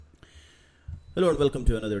Hello and welcome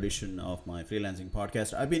to another edition of my freelancing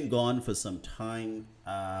podcast. I've been gone for some time.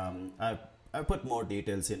 I've put more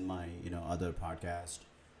details in my other podcast,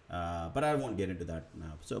 but I won't get into that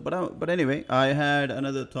now. But anyway, I had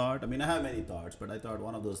another thought. I mean, I have many thoughts, but I thought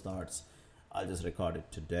one of those thoughts I'll just record it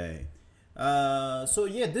today.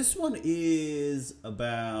 This one is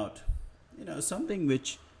about something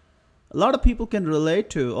which a lot of people can relate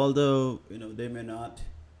to, although they may not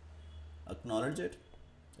acknowledge it.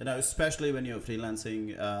 Especially when you're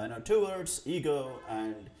freelancing. Two words: ego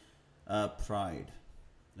and pride.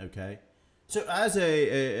 Okay. So as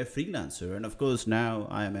a freelancer, and of course now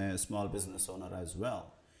I am a small business owner as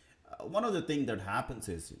well. One of the things that happens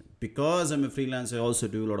is because I'm a freelancer, I also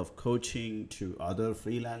do a lot of coaching to other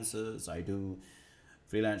freelancers. I do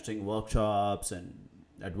freelancing workshops and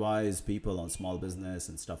advise people on small business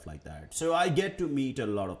and stuff like that. So I get to meet a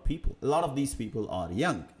lot of people. A lot of these people are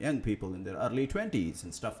young people in their early 20s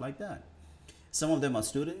and stuff like that. Some of them are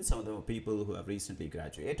students, some of them are people who have recently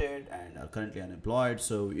graduated and are currently unemployed.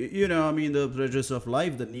 So, the pressures of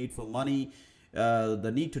life, the need for money,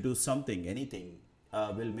 the need to do something, anything,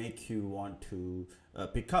 will make you want to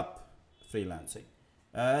pick up freelancing.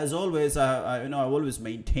 As always, I've always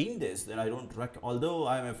maintained this that I don't although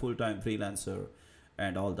I'm a full-time freelancer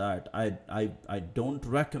and all that, I don't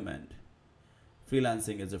recommend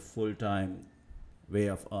freelancing as a full-time way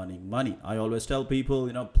of earning money. I always tell people,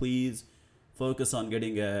 please focus on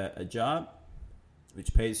getting a job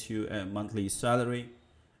which pays you a monthly salary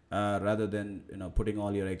rather than putting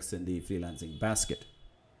all your eggs in the freelancing basket.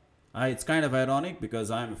 It's kind of ironic because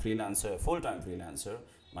I'm a freelancer, a full-time freelancer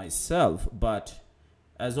myself, but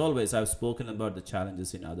as always, I've spoken about the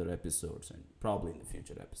challenges in other episodes and probably in the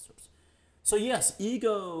future episodes. So yes,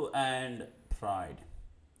 ego and pride,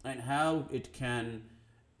 and how it can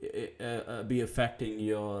be affecting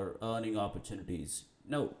your earning opportunities.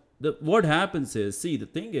 No, what happens is, see, the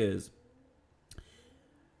thing is,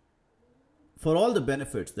 for all the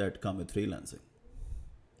benefits that come with freelancing,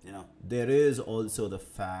 there is also the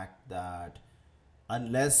fact that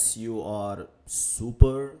unless you are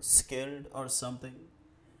super skilled or something,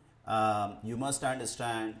 you must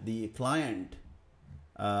understand the client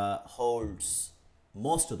holds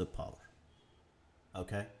most of the power.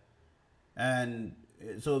 Okay, and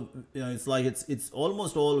so it's like it's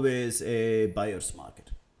almost always a buyer's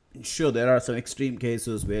market. Sure, there are some extreme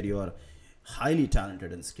cases where you are highly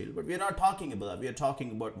talented and skilled, but we are not talking about that. We are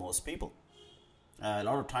talking about most people. A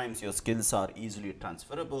lot of times your skills are easily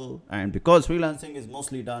transferable, and because freelancing is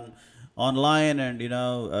mostly done online and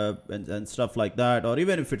and stuff like that, or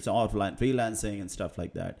even if it's offline freelancing and stuff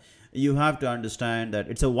like that, you have to understand that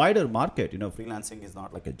it's a wider market. Freelancing is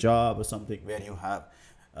not like a job or something where you have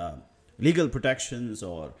legal protections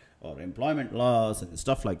or employment laws and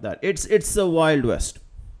stuff like that. It's a wild west,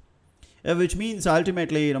 which means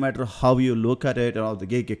ultimately, no matter how you look at it, or the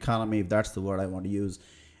gig economy, if that's the word I want to use,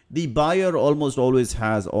 the buyer almost always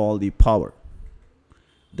has all the power.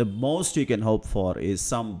 The most you can hope for is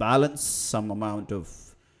some balance, some amount of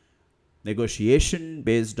negotiation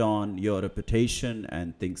based on your reputation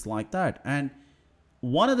and things like that. And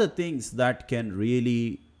one of the things that can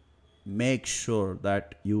really make sure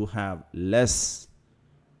that you have less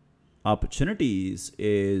opportunities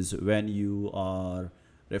is when you are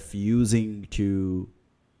refusing to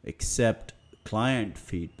accept client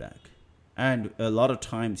feedback. And a lot of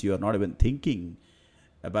times you are not even thinking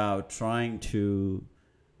about trying to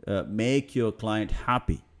make your client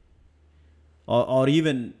happy or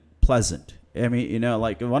even pleasant. I mean,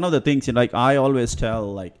 like one of the things, like I always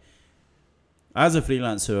tell, like as a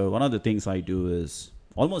freelancer, one of the things I do is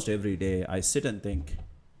almost every day I sit and think,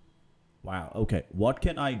 wow, okay, what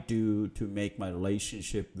can I do to make my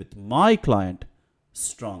relationship with my client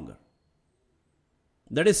stronger?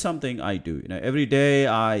 That is something I do. Every day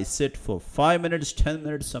I sit for 5 minutes, 10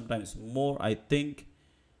 minutes, sometimes more. I think,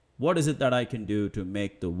 what is it that I can do to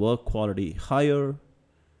make the work quality higher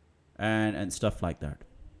and stuff like that.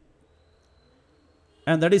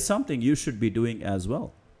 And that is something you should be doing as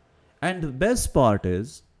well. And the best part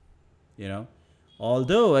is,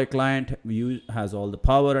 although a client has all the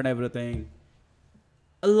power and everything,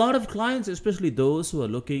 a lot of clients, especially those who are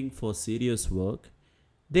looking for serious work,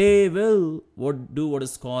 they will do what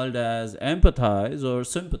is called as empathize or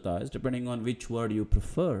sympathize, depending on which word you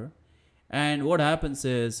prefer. And what happens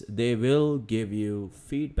is they will give you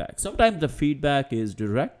feedback. Sometimes the feedback is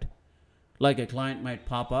direct. Like a client might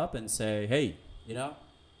pop up and say, hey,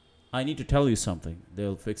 I need to tell you something.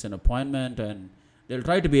 They'll fix an appointment and they'll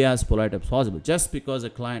try to be as polite as possible. Just because a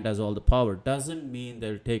client has all the power doesn't mean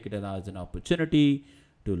they'll take it as an opportunity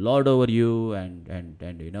to lord over you and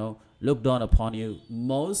look down upon you.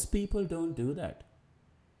 Most people don't do that,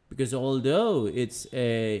 because although it's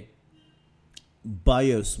a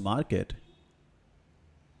buyer's market,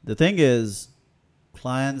 the thing is,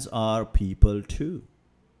 clients are people too.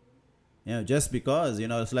 Just because,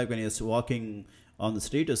 it's like when you're walking on the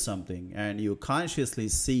street or something and you consciously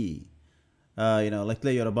see, like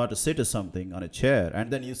you're about to sit or something on a chair,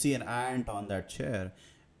 and then you see an ant on that chair.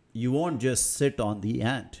 You won't just sit on the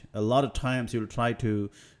ant. A lot of times you'll try to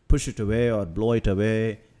push it away or blow it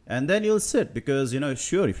away, and then you'll sit because,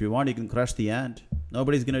 sure, if you want, you can crush the ant.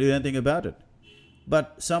 Nobody's going to do anything about it.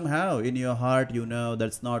 But somehow in your heart,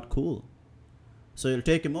 that's not cool. So you'll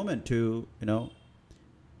take a moment to,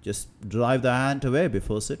 just drive the ant away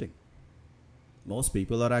before sitting. Most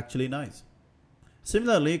people are actually nice.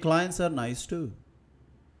 Similarly, clients are nice too.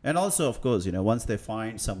 And also, of course, once they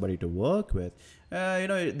find somebody to work with,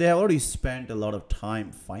 they have already spent a lot of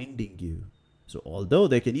time finding you. So although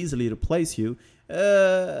they can easily replace you,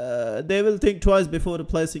 they will think twice before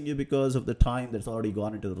replacing you because of the time that's already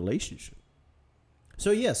gone into the relationship. So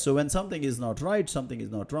yes, so when something is not right, something is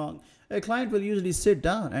not wrong, a client will usually sit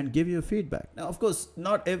down and give you feedback. Now, of course,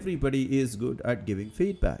 not everybody is good at giving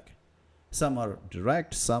feedback. Some are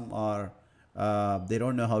direct, some are, they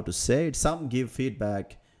don't know how to say it. Some give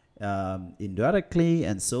feedback indirectly,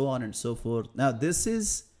 and so on and so forth. Now, this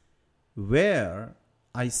is where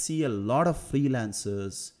I see a lot of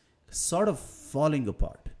freelancers sort of falling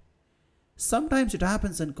apart. Sometimes it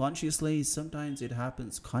happens unconsciously, sometimes it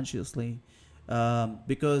happens consciously.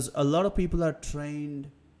 Because a lot of people are trained,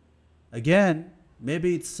 again,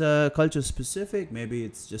 maybe it's culture specific, maybe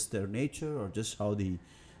it's just their nature or just how the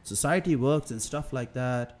society works and stuff like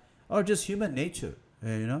that, or just human nature,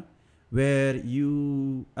 where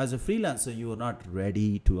you, as a freelancer, you are not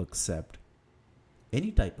ready to accept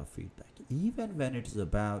any type of feedback, even when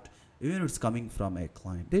it's coming from a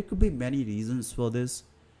client. There could be many reasons for this,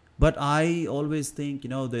 but I always think,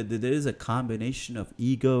 that there is a combination of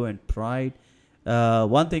ego and pride.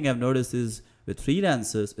 One thing I've noticed is with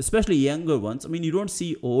freelancers, especially younger ones, you don't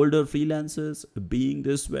see older freelancers being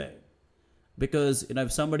this way. Because,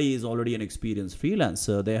 if somebody is already an experienced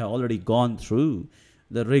freelancer, they have already gone through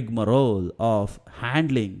the rigmarole of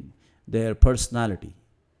handling their personality.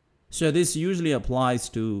 So this usually applies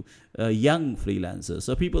to young freelancers,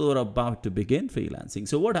 so people who are about to begin freelancing.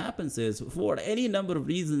 So what happens is, for any number of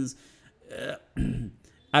reasons,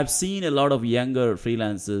 I've seen a lot of younger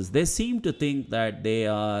freelancers, they seem to think that they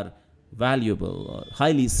are valuable or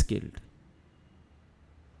highly skilled,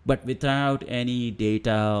 but without any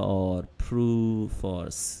data or proof or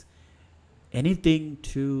anything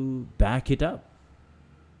to back it up.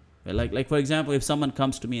 Like for example, if someone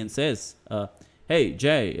comes to me and says, hey,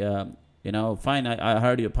 Jay, fine, I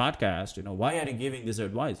heard your podcast, why are you giving this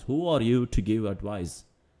advice? Who are you to give advice?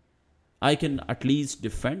 I can at least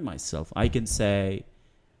defend myself. I can say,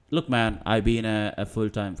 look, man, I've been a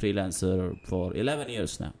full-time freelancer for 11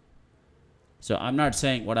 years now. So I'm not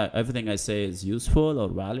saying everything I say is useful or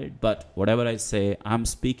valid, but whatever I say, I'm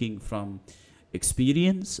speaking from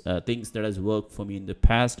experience, things that has worked for me in the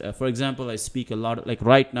past. For example, I speak a lot, like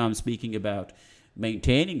right now I'm speaking about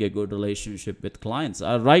maintaining a good relationship with clients.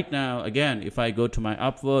 Right now, again, if I go to my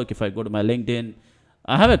Upwork, if I go to my LinkedIn,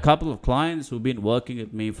 I have a couple of clients who've been working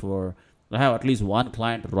with me I have at least one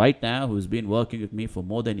client right now who's been working with me for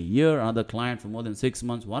more than a year, another client for more than 6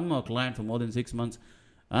 months, one more client for more than 6 months,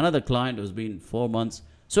 another client who's been 4 months.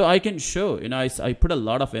 So I can show, I put a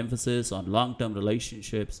lot of emphasis on long-term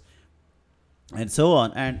relationships and so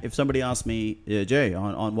on. And if somebody asks me, Jay,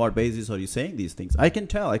 on what basis are you saying these things? I can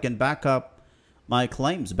tell, I can back up my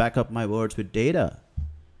claims, back up my words with data.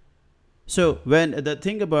 So when the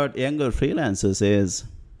thing about younger freelancers is,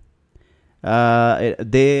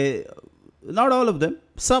 not all of them,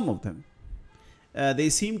 some of them, they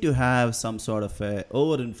seem to have some sort of a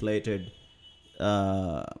overinflated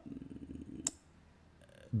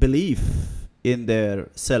belief in their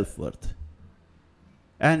self-worth.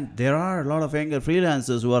 And there are a lot of younger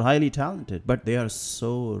freelancers who are highly talented, but they are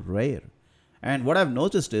so rare. And what I've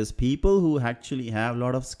noticed is people who actually have a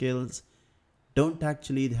lot of skills don't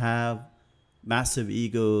actually have massive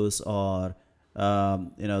egos or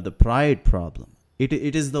the pride problem.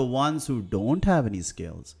 It is the ones who don't have any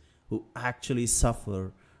skills who actually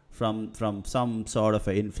suffer from some sort of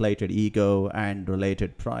an inflated ego and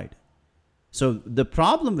related pride. So the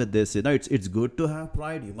problem with this, it's good to have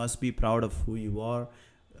pride. You must be proud of who you are.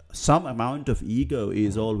 Some amount of ego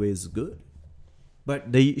is always good.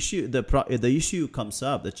 But the issue comes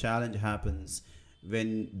up, the challenge happens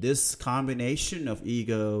when this combination of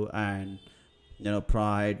ego and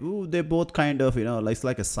pride. Ooh, they both kind of, it's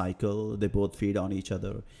like a cycle. They both feed on each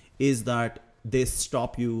other. Is that they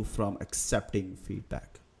stop you from accepting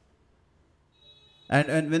feedback.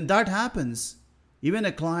 And when that happens, even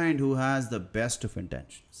a client who has the best of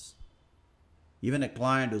intentions, even a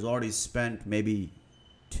client who's already spent maybe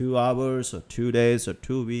 2 hours or 2 days or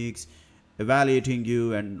 2 weeks evaluating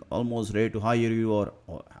you and almost ready to hire you, or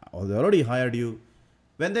they already hired you,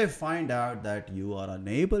 when they find out that you are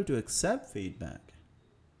unable to accept feedback,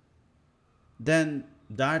 then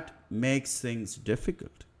that makes things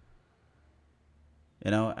difficult.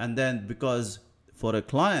 And then because for a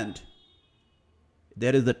client,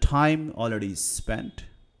 there is the time already spent,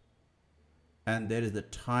 and there is the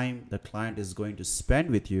time the client is going to spend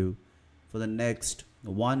with you for the next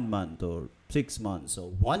 1 month or 6 months or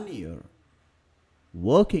 1 year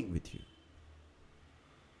working with you.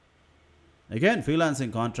 Again,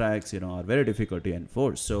 freelancing contracts, are very difficult to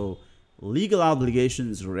enforce. So legal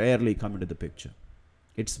obligations rarely come into the picture.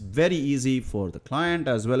 It's very easy for the client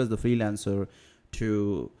as well as the freelancer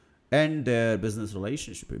to end their business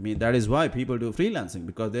relationship. I mean, that is why people do freelancing,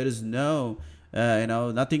 because there is nothing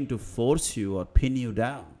to force you or pin you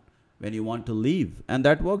down when you want to leave. And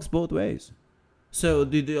that works both ways. So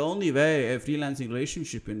the only way a freelancing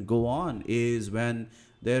relationship can go on is when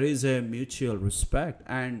there is a mutual respect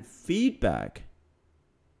and feedback.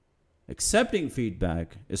 Accepting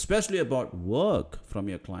feedback, especially about work from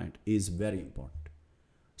your client, is very important.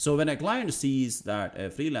 So when a client sees that a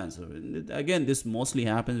freelancer, again, this mostly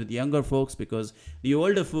happens with younger folks, because the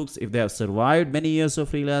older folks, if they have survived many years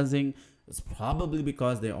of freelancing, it's probably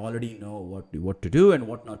because they already know what to do and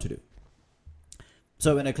what not to do.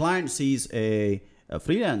 So when a client sees a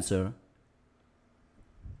freelancer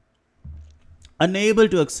unable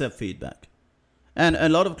to accept feedback, and a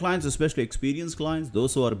lot of clients, especially experienced clients,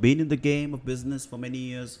 those who have been in the game of business for many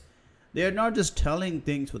years, they are not just telling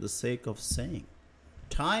things for the sake of saying.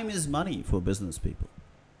 Time is money for business people.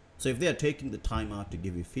 So if they are taking the time out to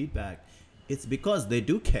give you feedback, it's because they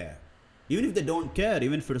do care. Even if they don't care,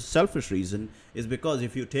 even for a selfish reason, it's because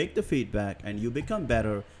if you take the feedback and you become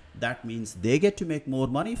better, that means they get to make more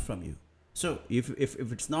money from you. So if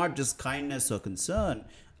it's not just kindness or concern,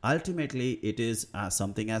 ultimately it is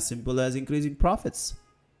something as simple as increasing profits.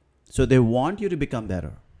 So they want you to become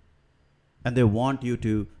better, and they want you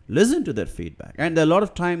to listen to their feedback. And a lot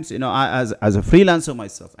of times, I, as a freelancer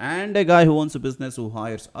myself and a guy who owns a business who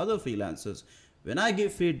hires other freelancers, when I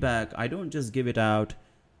give feedback, I don't just give it out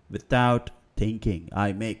without thinking.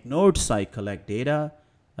 I make notes, I collect data,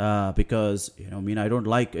 because, I don't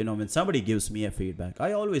like, when somebody gives me a feedback,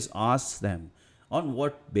 I always ask them, on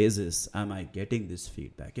what basis am I getting this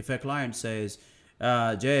feedback? If a client says,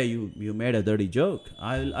 Jay, you made a dirty joke,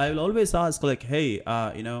 I will always ask, like, hey,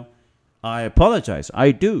 I apologize.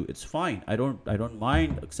 I do. It's fine. I don't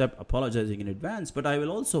mind except apologizing in advance. But I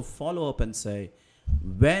will also follow up and say,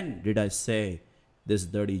 when did I say this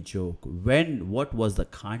dirty joke? What was the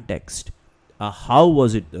context? How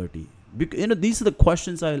was it dirty? Because, these are the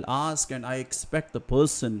questions I'll ask, and I expect the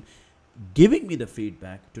person giving me the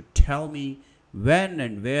feedback to tell me when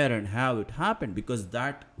and where and how it happened, because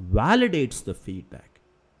that validates the feedback.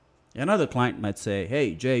 Another client might say,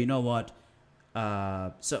 hey, Jay, you know what?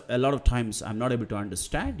 So a lot of times I'm not able to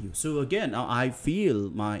understand you. So again, I feel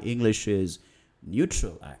my English is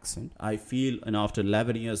neutral accent. I feel, and after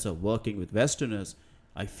 11 years of working with Westerners,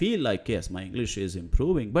 I feel like, yes, my English is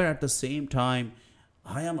improving. But at the same time,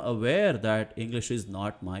 I am aware that English is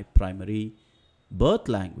not my primary birth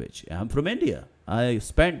language. I'm from India. I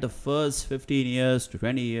spent the first 15 years to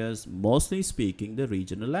 20 years mostly speaking the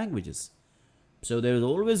regional languages. So there is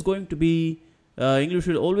always going to be English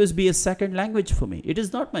will always be a second language for me. It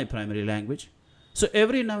is not my primary language. So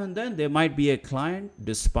every now and then there might be a client,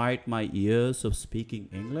 despite my years of speaking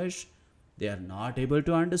English, they are not able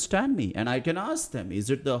to understand me. And I can ask them, is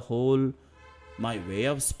it the whole my way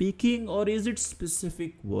of speaking, or is it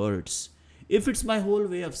specific words? If it's my whole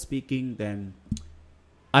way of speaking, then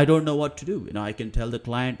I don't know what to do. I can tell the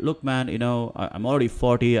client, look, man, I'm already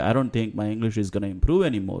 40. I don't think my English is going to improve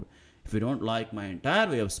anymore. If you don't like my entire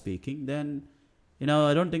way of speaking, then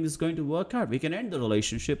I don't think it's going to work out. We can end the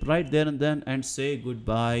relationship right there and then and say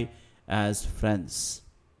goodbye as friends.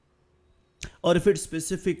 Or if it's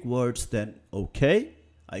specific words, then okay,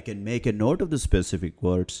 I can make a note of the specific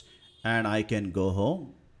words and I can go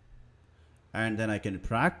home. And then I can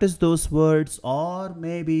practice those words, or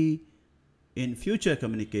maybe in future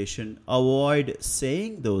communication, avoid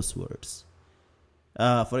saying those words.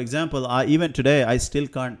 For example, even today, I still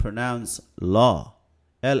can't pronounce law.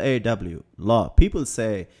 L-A-W, law. People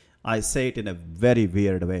say, I say it in a very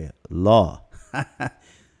weird way, law.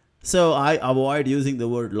 So I avoid using the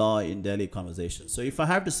word law in daily conversation. So if I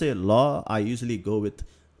have to say law, I usually go with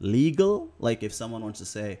legal. Like if someone wants to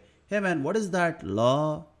say, hey man, what is that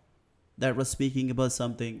law that was speaking about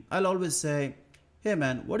something? I'll always say, hey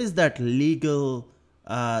man, what is that legal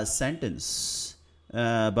sentence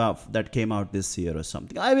about that came out this year or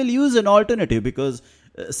something? I will use an alternative because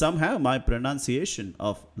somehow my pronunciation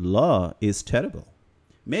of law is terrible.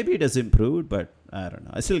 Maybe it has improved, but I don't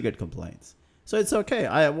know. I still get complaints. So it's okay.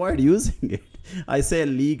 I avoid using it. I say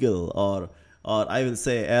legal or I will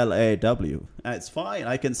say LAW. It's fine.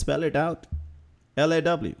 I can spell it out.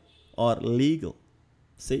 LAW or legal.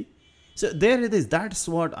 See? So there it is. That's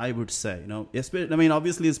what I would say. Especially, I mean,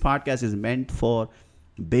 obviously, this podcast is meant for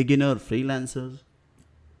beginner freelancers,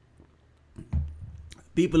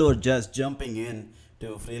 people who are just jumping in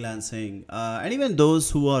to freelancing, and even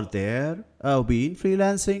those who are there, been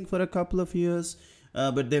freelancing for a couple of years,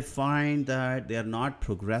 but they find that they are not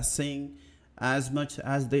progressing as much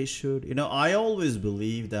as they should. I always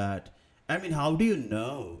believe that. I mean, how do you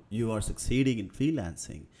know you are succeeding in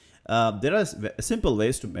freelancing? There are simple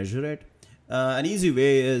ways to measure it. An easy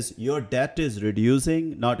way is your debt is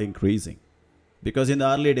reducing, not increasing. Because in the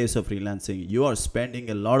early days of freelancing, you are spending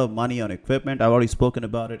a lot of money on equipment. I've already spoken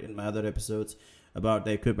about it in my other episodes about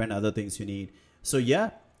the equipment, other things you need. So yeah,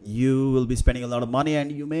 you will be spending a lot of money,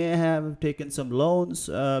 and you may have taken some loans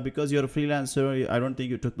because you're a freelancer. I don't think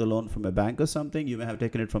you took the loan from a bank or something. You may have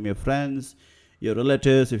taken it from your friends, your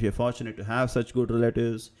relatives, if you're fortunate to have such good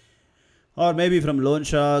relatives, or maybe from loan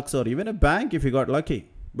sharks, or even a bank if you got lucky.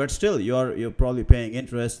 But still, you're probably paying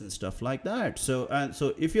interest and stuff like that. So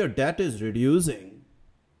if your debt is reducing,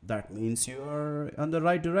 that means you're on the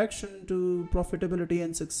right direction to profitability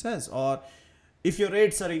and success. Or if your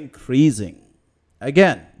rates are increasing,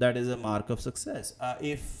 again, that is a mark of success.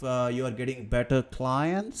 If you are getting better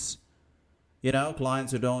clients,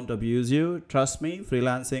 clients who don't abuse you, trust me,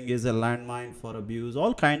 freelancing is a landmine for abuse,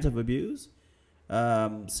 all kinds of abuse.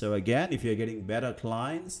 So again, if you're getting better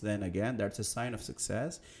clients, then again, that's a sign of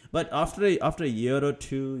success. But after a year or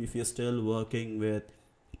two, if you're still working with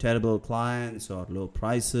terrible clients or low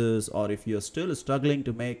prices, or if you're still struggling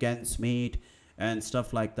to make ends meet and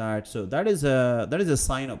stuff like that, so that is a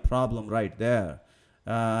sign of problem right there.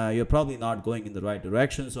 You're probably not going in the right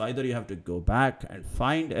direction. So either you have to go back and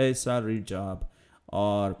find a salary job,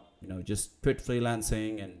 or just quit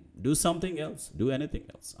freelancing and do something else, do anything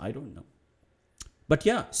else. I don't know. But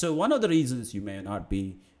yeah, so one of the reasons you may not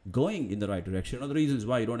be going in the right direction, one of the reasons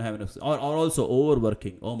why you don't have enough, or also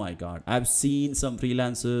overworking. Oh my God. I've seen some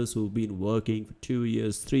freelancers who've been working for 2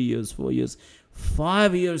 years, 3 years, 4 years,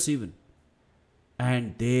 5 years even.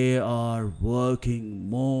 And they are working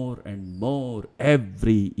more and more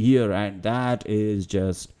every year. And that is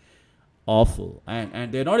just awful.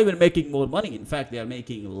 And they're not even making more money. In fact, they are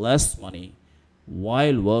making less money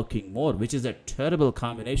while working more, which is a terrible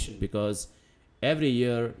combination, because every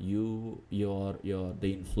year the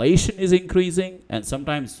inflation is increasing, and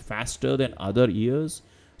sometimes faster than other years.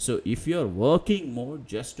 So if you're working more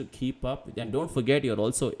just to keep up, and don't forget, you're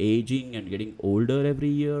also aging and getting older every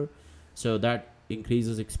year, so that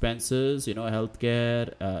increases expenses,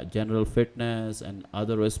 healthcare, general fitness, and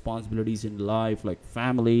other responsibilities in life like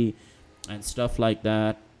family and stuff like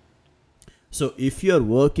that. So if you're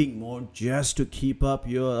working more just to keep up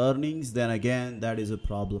your earnings, then again, that is a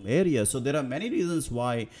problem area. So there are many reasons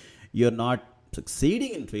why you're not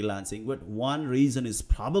succeeding in freelancing, but one reason is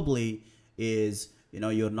probably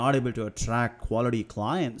you're not able to attract quality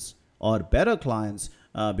clients or better clients,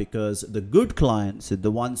 because the good clients,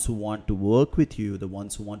 the ones who want to work with you, the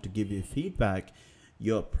ones who want to give you feedback,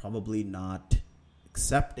 you're probably not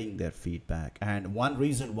accepting their feedback. And one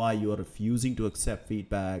reason why you are refusing to accept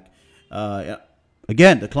feedback,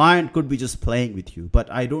 again, the client could be just playing with you,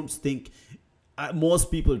 but I don't think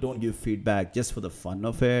most people don't give feedback just for the fun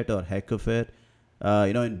of it or heck of it.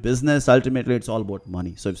 In business, ultimately, it's all about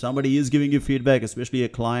money. So if somebody is giving you feedback, especially a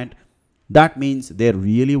client, that means they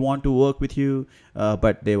really want to work with you,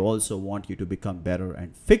 but they also want you to become better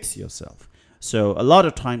and fix yourself. So a lot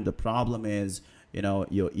of time the problem is,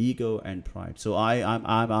 your ego and pride. So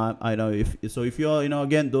I know if you're,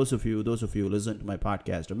 again, those of you who listen to my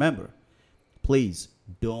podcast, remember, please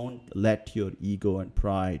don't let your ego and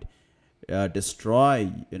pride destroy,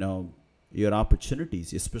 your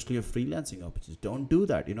opportunities, especially your freelancing opportunities. Don't do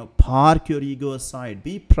that. Park your ego aside.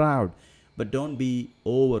 Be proud, but don't be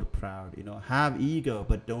over proud. Have ego,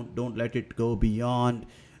 but don't let it go beyond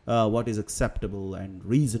what is acceptable and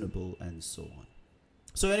reasonable, and so on.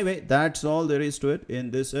 So anyway, that's all there is to it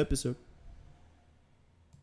in this episode.